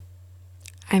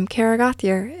I'm Kara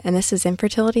Gauthier, and this is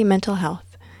Infertility Mental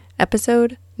Health,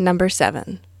 episode number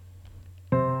 7.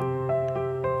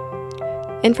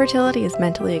 Infertility is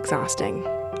mentally exhausting.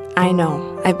 I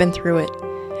know, I've been through it,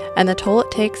 and the toll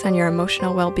it takes on your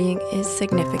emotional well-being is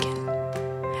significant.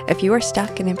 If you are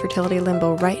stuck in infertility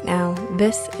limbo right now,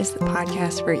 this is the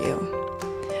podcast for you.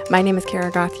 My name is Kara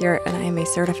Gauthier, and I am a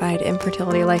certified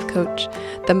infertility life coach,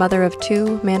 the mother of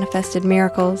 2 manifested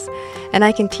miracles, and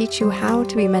I can teach you how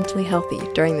to be mentally healthy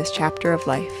during this chapter of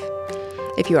life.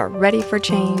 If you are ready for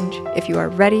change, if you are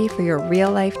ready for your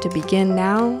real life to begin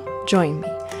now, join me,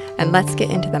 and let's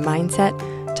get into the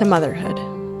mindset to motherhood.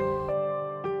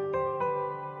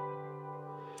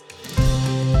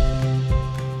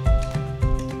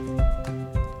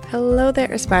 Hello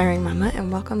there, aspiring mama,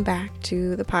 and welcome back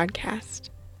to the podcast.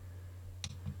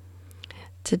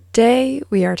 Today,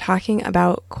 we are talking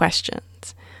about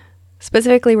questions.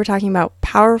 Specifically, we're talking about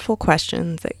powerful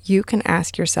questions that you can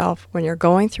ask yourself when you're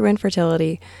going through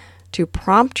infertility to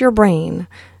prompt your brain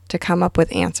to come up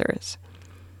with answers.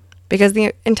 Because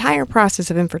the entire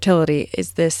process of infertility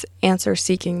is this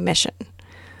answer-seeking mission.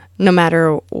 No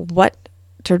matter what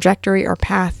trajectory or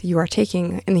path you are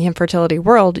taking in the infertility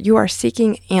world, you are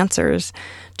seeking answers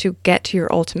to get to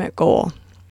your ultimate goal.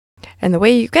 And the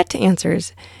way you get to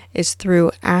answers is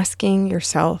through asking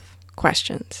yourself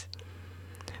questions.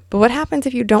 But what happens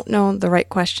if you don't know the right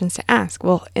questions to ask?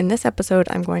 Well, in this episode,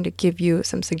 I'm going to give you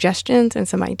some suggestions and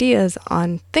some ideas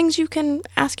on things you can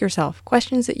ask yourself,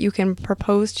 questions that you can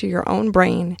propose to your own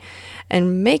brain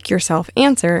and make yourself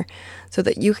answer so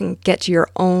that you can get to your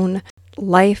own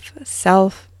life,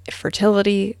 self,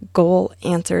 fertility, goal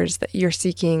answers that you're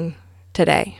seeking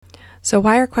today. So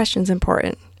why are questions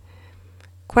important?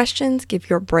 Questions give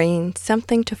your brain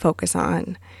something to focus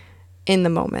on in the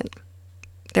moment.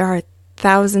 There are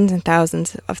thousands and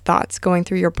thousands of thoughts going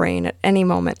through your brain at any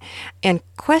moment, and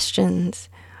questions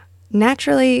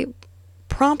naturally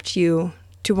prompt you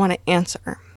to want to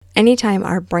answer. Anytime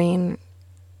our brain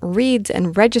reads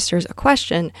and registers a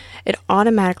question, it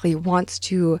automatically wants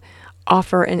to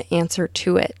offer an answer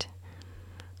to it.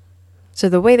 So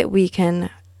the way that we can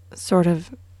sort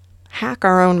of hack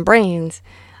our own brains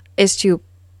is to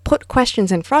put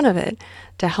questions in front of it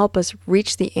to help us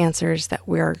reach the answers that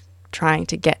we're trying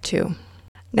to get to.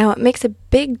 Now, it makes a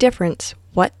big difference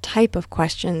what type of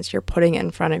questions you're putting in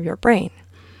front of your brain.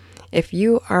 If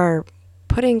you are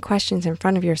putting questions in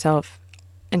front of yourself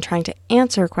and trying to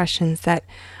answer questions that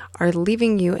are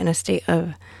leaving you in a state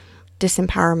of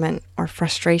disempowerment or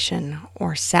frustration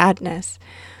or sadness,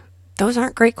 those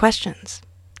aren't great questions.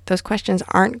 Those questions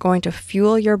aren't going to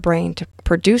fuel your brain to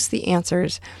produce the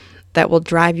answers that will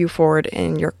drive you forward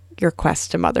in your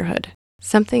quest to motherhood.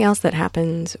 Something else that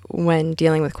happens when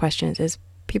dealing with questions is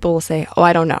people will say, "Oh,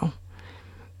 I don't know."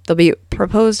 They'll be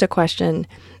proposed a question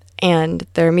and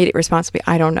their immediate response will be,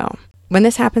 "I don't know." When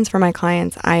this happens for my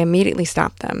clients, I immediately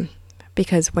stop them,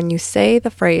 because when you say the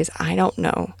phrase, "I don't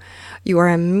know," you are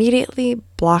immediately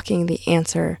blocking the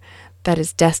answer that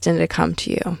is destined to come to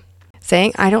you.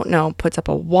 Saying "I don't know" puts up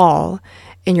a wall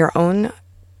in your own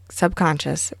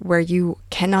subconscious where you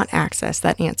cannot access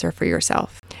that answer for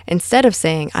yourself. Instead of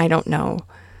saying "I don't know,"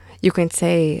 you can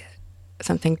say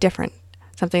something different,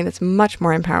 something that's much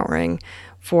more empowering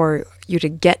for you to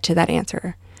get to that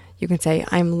answer. You can say,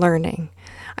 "I'm learning.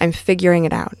 I'm figuring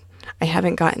it out. I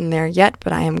haven't gotten there yet,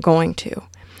 but I am going to."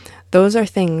 Those are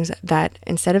things that,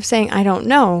 instead of saying "I don't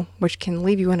know," which can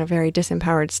leave you in a very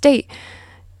disempowered state,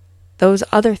 those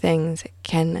other things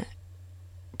can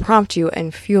prompt you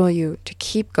and fuel you to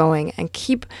keep going and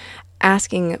keep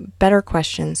asking better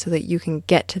questions so that you can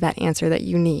get to that answer that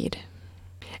you need.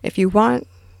 If you want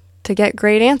to get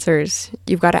great answers,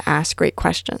 you've got to ask great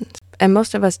questions. And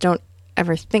most of us don't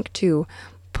ever think to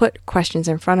put questions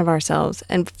in front of ourselves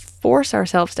and force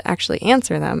ourselves to actually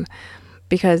answer them,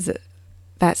 because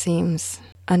that seems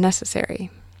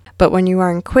unnecessary. But when you are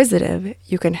inquisitive,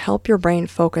 you can help your brain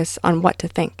focus on what to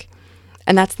think.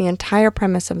 And that's the entire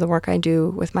premise of the work I do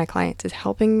with my clients, is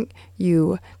helping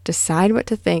you decide what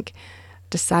to think,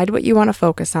 decide what you want to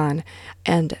focus on,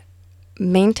 and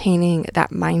maintaining that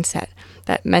mindset,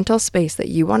 that mental space that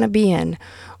you want to be in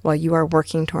while you are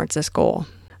working towards this goal.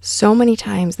 So many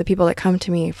times the people that come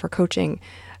to me for coaching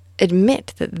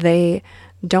admit that they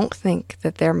don't think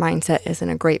that their mindset is in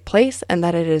a great place and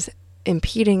that it is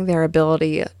impeding their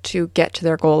ability to get to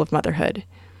their goal of motherhood.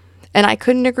 And I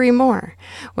couldn't agree more.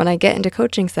 When I get into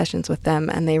coaching sessions with them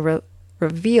and they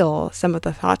reveal some of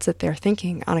the thoughts that they're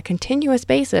thinking on a continuous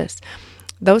basis,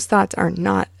 those thoughts are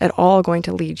not at all going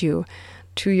to lead you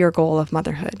to your goal of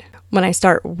motherhood. When I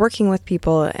start working with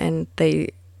people and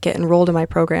they get enrolled in my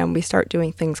program, we start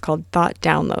doing things called thought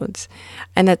downloads.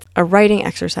 And that's a writing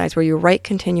exercise where you write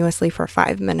continuously for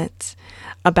 5 minutes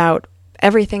about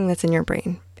everything that's in your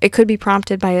brain. It could be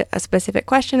prompted by a specific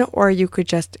question, or you could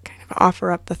just kind of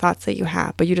offer up the thoughts that you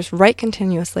have, but you just write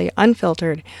continuously,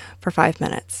 unfiltered, for 5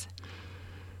 minutes.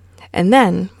 And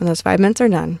then when those 5 minutes are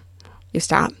done, you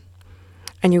stop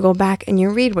and you go back and you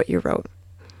read what you wrote.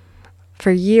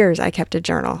 For years, I kept a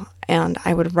journal and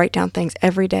I would write down things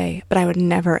every day, but I would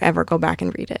never, ever go back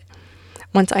and read it.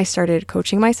 Once I started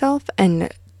coaching myself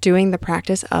and doing the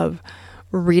practice of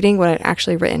reading what I'd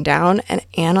actually written down and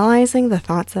analyzing the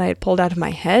thoughts that I had pulled out of my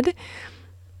head,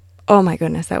 oh my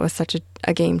goodness, that was such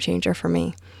a game changer for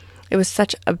me. It was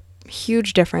such a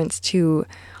huge difference to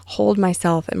hold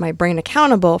myself and my brain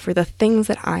accountable for the things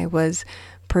that I was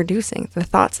producing, the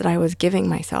thoughts that I was giving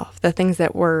myself, the things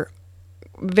that were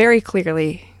very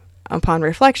clearly, upon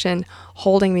reflection,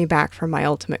 holding me back from my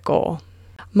ultimate goal.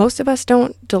 Most of us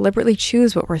don't deliberately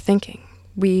choose what we're thinking.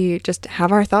 We just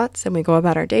have our thoughts and we go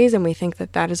about our days and we think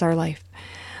that that is our life.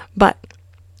 But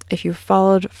if you've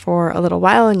followed for a little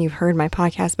while and you've heard my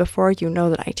podcast before, you know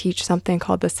that I teach something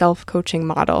called the self-coaching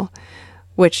model,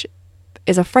 which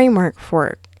is a framework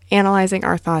for analyzing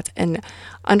our thoughts and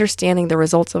understanding the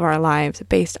results of our lives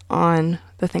based on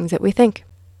the things that we think.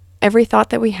 Every thought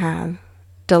that we have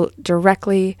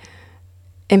directly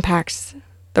impacts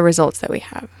the results that we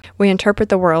have. We interpret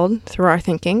the world through our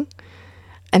thinking,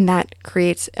 and that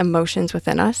creates emotions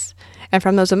within us. And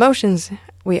from those emotions,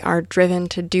 we are driven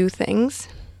to do things.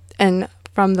 And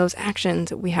from those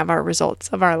actions, we have our results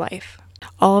of our life.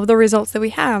 All of the results that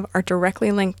we have are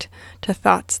directly linked to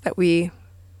thoughts that we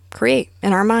create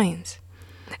in our minds.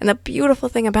 And the beautiful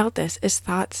thing about this is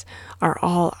thoughts are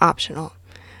all optional.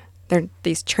 They're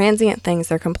these transient things,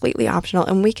 they're completely optional,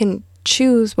 and we can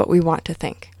choose what we want to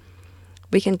think.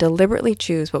 We can deliberately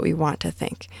choose what we want to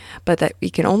think, but that we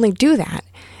can only do that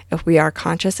if we are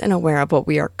conscious and aware of what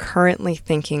we are currently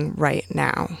thinking right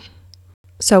now.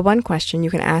 So one question you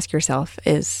can ask yourself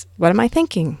is, what am I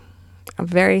thinking? A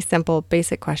very simple,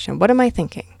 basic question. What am I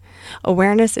thinking?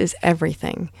 Awareness is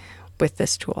everything with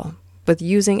this tool, with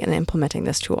using and implementing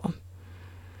this tool.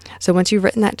 So once you've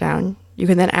written that down, you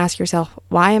can then ask yourself,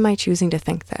 why am I choosing to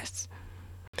think this?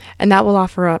 And that will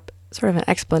offer up sort of an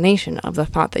explanation of the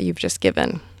thought that you've just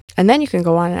given. And then you can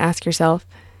go on and ask yourself,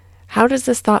 how does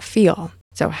this thought feel?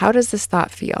 So how does this thought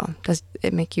feel? Does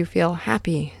it make you feel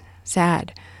happy,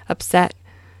 sad, upset,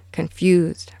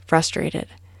 confused, frustrated,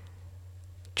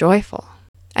 joyful?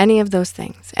 Any of those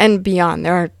things and beyond.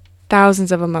 There are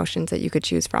thousands of emotions that you could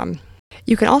choose from.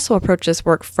 You can also approach this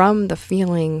work from the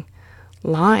feeling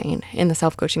line in the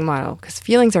self-coaching model, because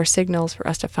feelings are signals for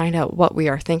us to find out what we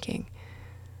are thinking.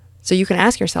 So you can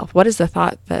ask yourself, what is the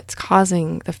thought that's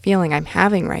causing the feeling I'm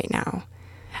having right now?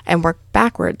 And work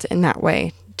backwards in that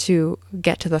way to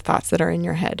get to the thoughts that are in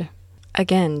your head.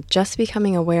 Again, just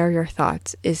becoming aware of your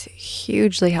thoughts is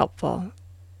hugely helpful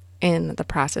in the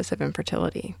process of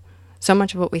infertility. So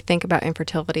much of what we think about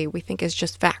infertility, we think is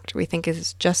just fact. We think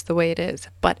is just the way it is.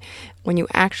 But when you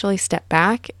actually step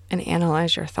back and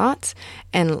analyze your thoughts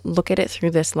and look at it through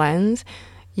this lens,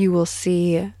 you will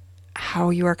see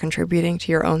how you are contributing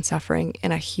to your own suffering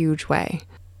in a huge way.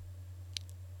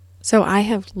 So I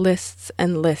have lists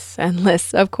and lists and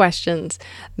lists of questions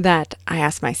that I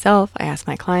ask myself, I ask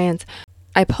my clients.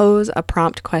 I pose a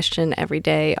prompt question every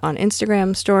day on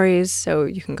Instagram stories, so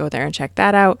you can go there and check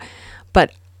that out.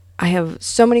 But I have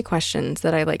so many questions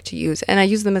that I like to use, and I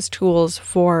use them as tools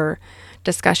for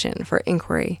discussion, for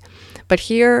inquiry. But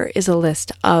here is a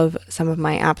list of some of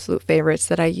my absolute favorites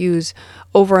that I use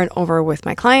over and over with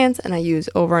my clients, and I use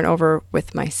over and over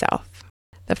with myself.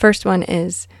 The first one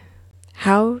is,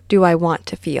 how do I want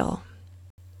to feel?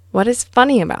 What is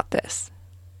funny about this?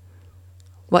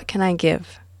 What can I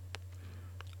give?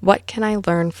 What can I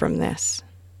learn from this?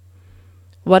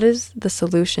 What is the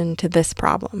solution to this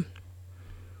problem?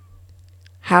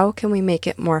 How can we make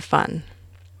it more fun?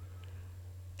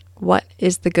 What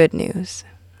is the good news?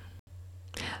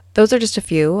 Those are just a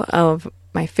few of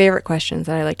my favorite questions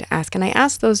that I like to ask. And I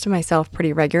ask those to myself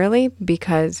pretty regularly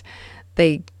because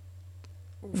they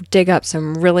dig up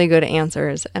some really good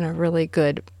answers and a really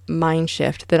good mind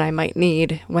shift that I might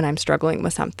need when I'm struggling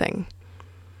with something.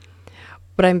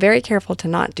 What I'm very careful to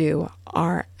not do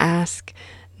are ask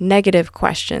negative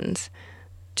questions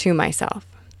to myself.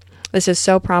 This is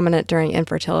so prominent during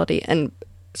infertility and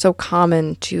so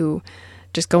common to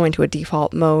just go into a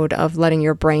default mode of letting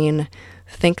your brain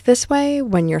think this way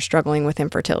when you're struggling with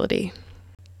infertility.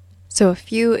 So a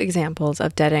few examples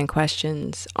of dead-end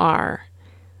questions are,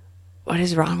 what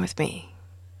is wrong with me?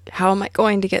 How am I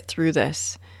going to get through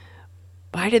this?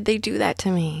 Why did they do that to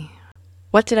me?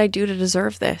 What did I do to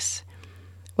deserve this?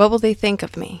 What will they think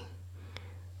of me?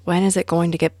 When is it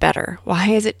going to get better? Why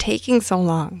is it taking so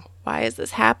long? Why is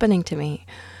this happening to me?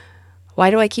 Why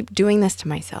do I keep doing this to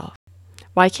myself?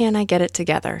 Why can't I get it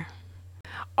together?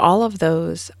 All of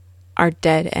those are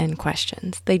dead-end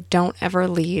questions. They don't ever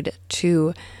lead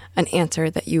to an answer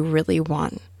that you really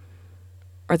want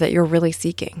or that you're really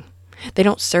seeking. They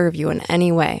don't serve you in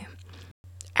any way.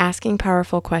 Asking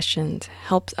powerful questions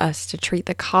helps us to treat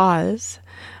the cause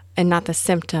and not the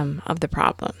symptom of the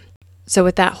problem. So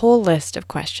with that whole list of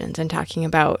questions and talking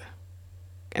about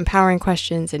empowering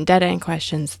questions and dead-end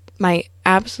questions, my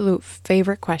absolute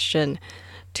favorite question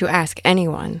to ask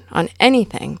anyone on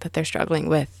anything that they're struggling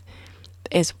with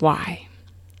is why.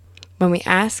 When we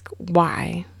ask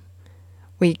why,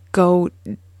 we go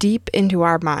deep into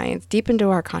our minds, deep into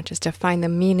our conscious to find the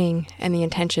meaning and the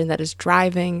intention that is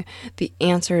driving the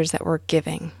answers that we're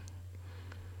giving.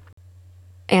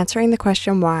 Answering the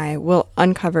question why will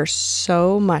uncover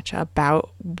so much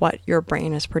about what your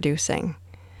brain is producing.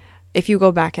 If you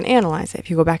go back and analyze it, if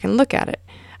you go back and look at it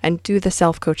and do the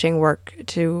self-coaching work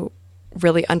to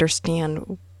really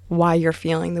understand why you're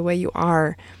feeling the way you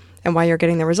are and why you're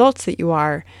getting the results that you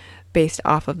are based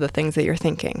off of the things that you're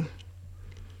thinking.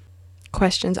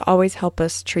 Questions always help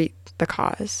us treat the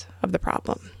cause of the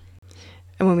problem.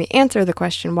 And when we answer the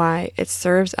question why, it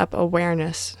serves up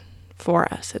awareness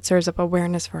for us. It serves up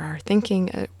awareness for our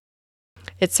thinking.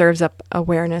 It serves up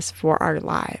awareness for our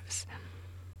lives.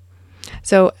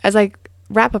 So as I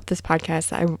wrap up this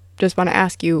podcast, I just want to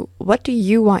ask you, what do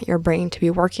you want your brain to be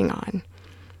working on?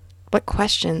 What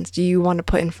questions do you want to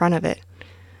put in front of it?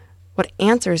 What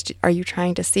answers are you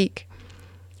trying to seek?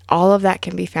 All of that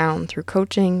can be found through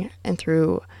coaching and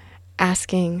through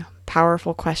asking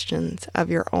powerful questions of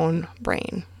your own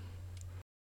brain.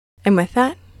 And with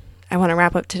that, I want to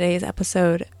wrap up today's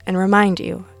episode and remind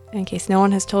you, in case no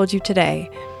one has told you today,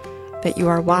 that you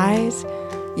are wise,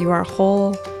 you are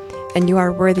whole, and you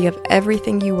are worthy of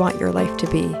everything you want your life to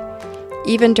be,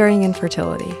 even during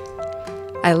infertility.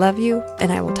 I love you,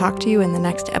 and I will talk to you in the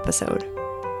next episode.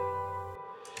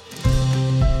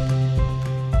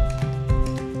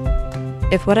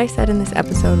 If what I said in this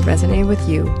episode resonated with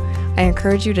you, I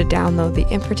encourage you to download the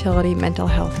Infertility Mental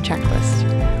Health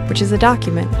Checklist, which is a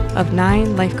document of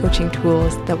 9 life coaching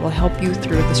tools that will help you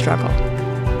through the struggle.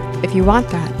 If you want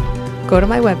that, go to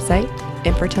my website,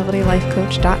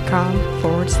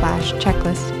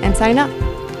 infertilitylifecoach.com/checklist and sign up.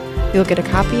 You'll get a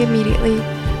copy immediately,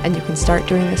 and you can start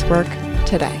doing this work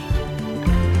today.